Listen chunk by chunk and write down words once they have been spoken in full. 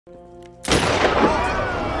That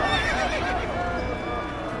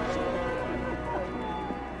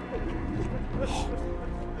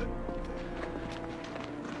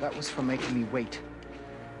was for making me wait.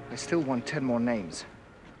 I still want 10 more names.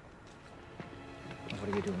 What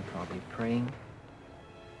are you doing, Father? You praying?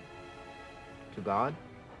 To God?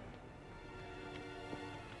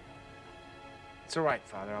 It's all right,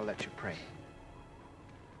 Father. I'll let you pray.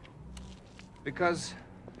 Because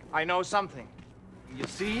I know something. You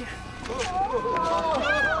see?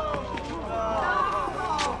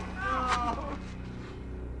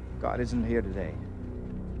 God isn't here today.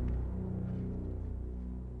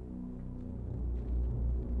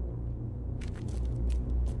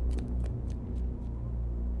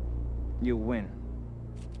 You win.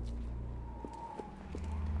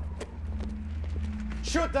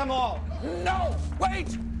 Shoot them all! No!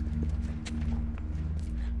 Wait!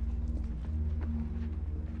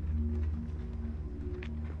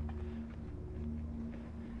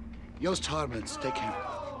 Yost Harmans, take him.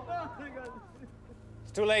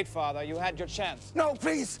 It's too late, Father. You had your chance. No,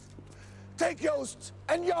 please! Take Yost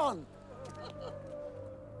and Jan!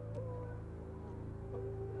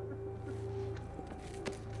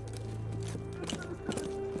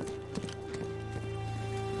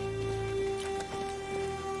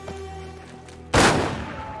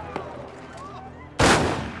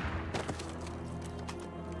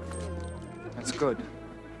 That's good.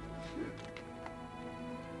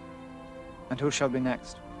 And who shall be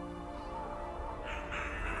next?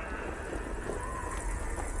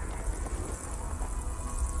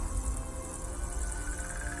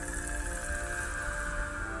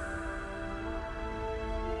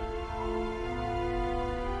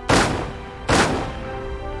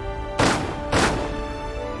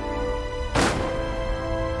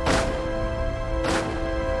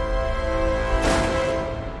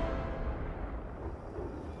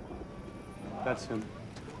 That's him.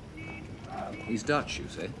 He's Dutch, you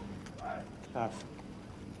say? Half.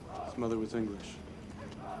 His mother was English.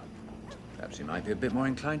 Perhaps he might be a bit more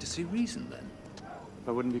inclined to see reason, then.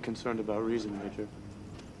 I wouldn't be concerned about reason, Major.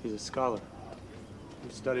 He's a scholar.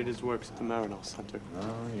 I've studied his works at the Merrin Center.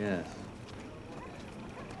 Oh, yes.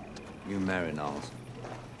 You Merrinals.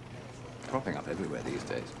 Cropping up everywhere these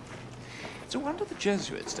days. It's a wonder the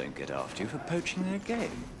Jesuits don't get after you for poaching their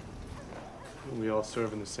game. We all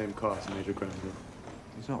serve in the same cause, Major Granville.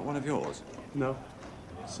 He's not one of yours? No.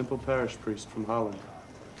 Simple parish priest from Holland.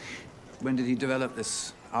 When did he develop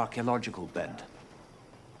this archaeological bent?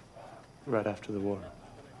 Right after the war.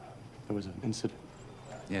 There was an incident.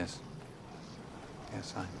 Yes.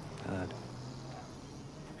 Yes, I heard.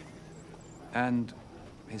 And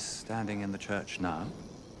his standing in the church now?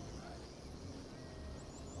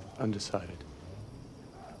 Undecided.